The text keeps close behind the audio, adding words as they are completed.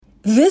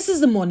This is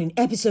the morning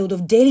episode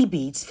of Daily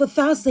Beats for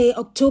Thursday,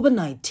 October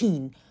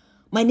 19.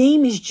 My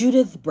name is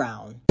Judith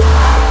Brown.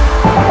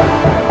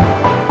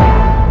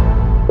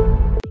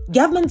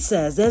 Government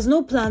says there's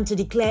no plan to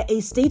declare a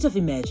state of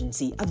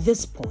emergency at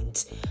this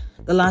point.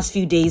 The last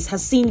few days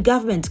has seen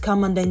government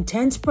come under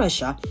intense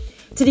pressure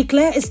to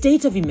declare a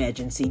state of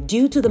emergency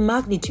due to the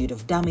magnitude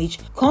of damage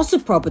caused to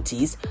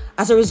properties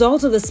as a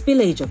result of the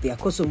spillage of the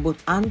Akosombo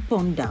and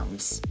Pond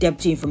dams.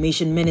 Deputy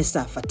Information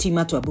Minister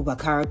Fatima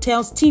Abubakar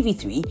tells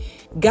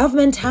TV3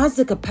 government has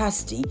the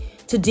capacity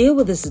to deal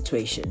with the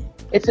situation.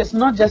 It is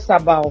not just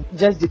about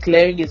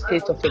declaring a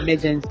state of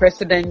emergency.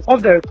 President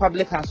of the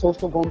Republic has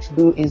also gone to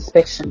do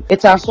inspection.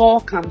 It has all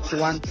come to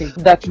one thing,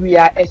 that we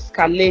are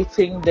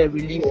escalating the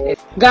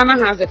relief.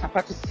 Ghana has the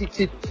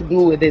capacity to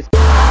do with this.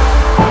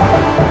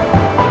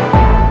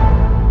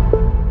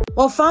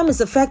 While farmers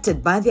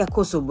affected by the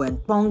Akosombo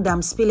and Pond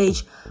Dam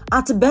spillage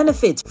are to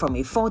benefit from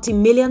a $40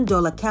 million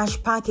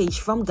cash package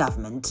from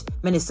government,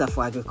 Minister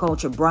for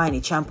Agriculture Brian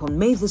Champon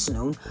made this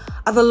known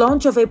at the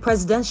launch of a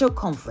presidential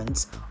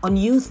conference on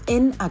youth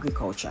in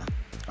agriculture.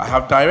 I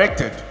have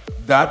directed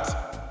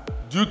that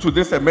due to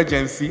this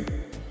emergency,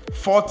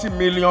 $40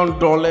 million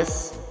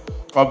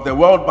of the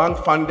World Bank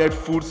funded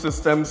Food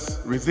Systems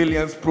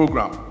Resilience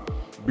Program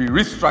be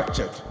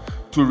restructured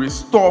to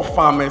restore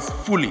farmers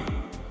fully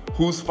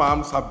whose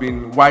farms have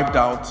been wiped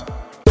out.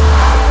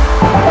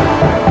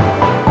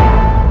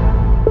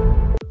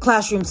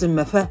 Classrooms in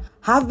Mepe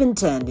have been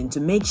turned into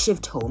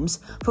makeshift homes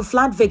for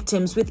flood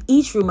victims, with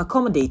each room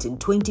accommodating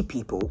 20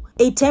 people.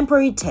 A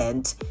temporary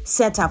tent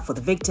set up for the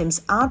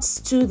victims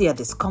adds to their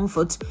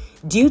discomfort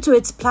due to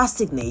its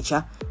plastic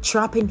nature,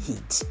 trapping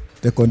heat.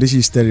 The condition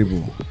is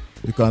terrible.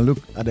 You can look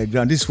at the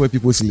ground. This is where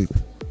people sleep.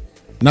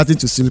 Nothing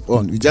to sleep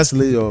on. You just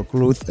lay your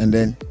clothes and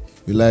then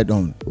you lie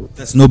down.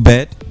 There's no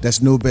bed?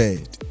 There's no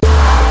bed.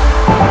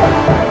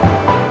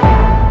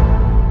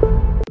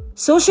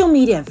 Social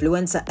media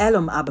influencer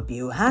Elom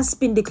Ababio has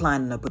been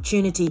declined an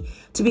opportunity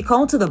to be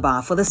called to the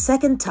bar for the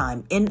second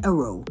time in a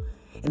row.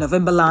 In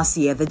November last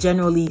year, the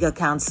General Legal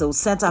Council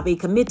set up a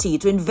committee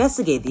to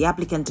investigate the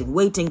applicant in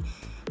waiting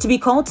to be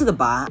called to the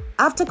bar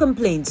after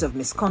complaints of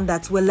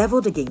misconduct were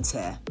leveled against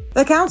her.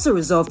 The council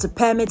resolved to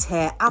permit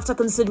her, after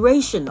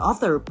consideration of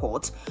the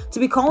report, to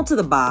be called to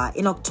the bar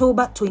in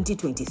October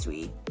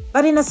 2023.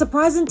 But in a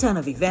surprising turn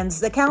of events,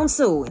 the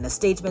council, in a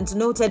statement,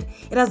 noted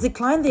it has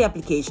declined the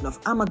application of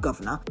Ama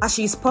Governor, as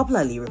she is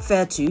popularly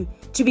referred to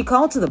be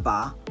called to the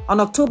bar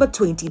on October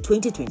 20,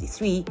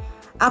 2023,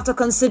 after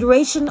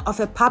consideration of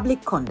her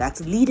public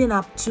conduct leading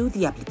up to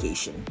the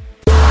application.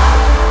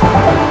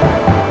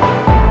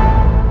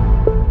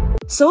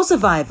 Sole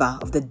survivor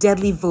of the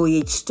deadly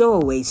voyage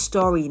stowaway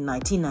story in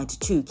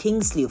 1992,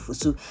 Kingsley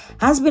Ofosu,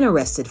 has been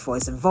arrested for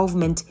his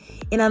involvement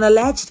in an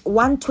alleged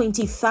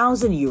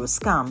 €120,000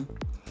 scam.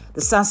 The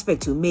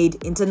suspect, who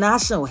made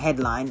international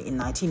headline in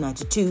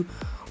 1992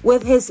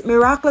 with his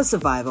miraculous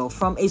survival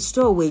from a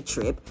stowaway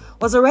trip,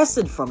 was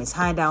arrested from his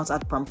hideout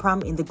at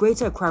Prampram in the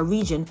Greater Accra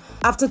region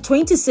after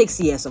 26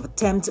 years of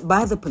attempt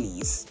by the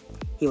police.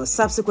 He was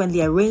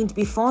subsequently arraigned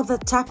before the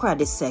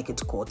Takoradi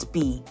Circuit Court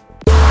B.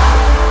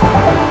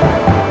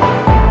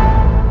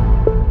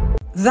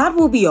 That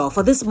will be all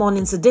for this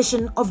morning's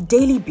edition of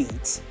Daily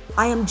Beats.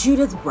 I am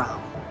Judith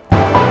Brown.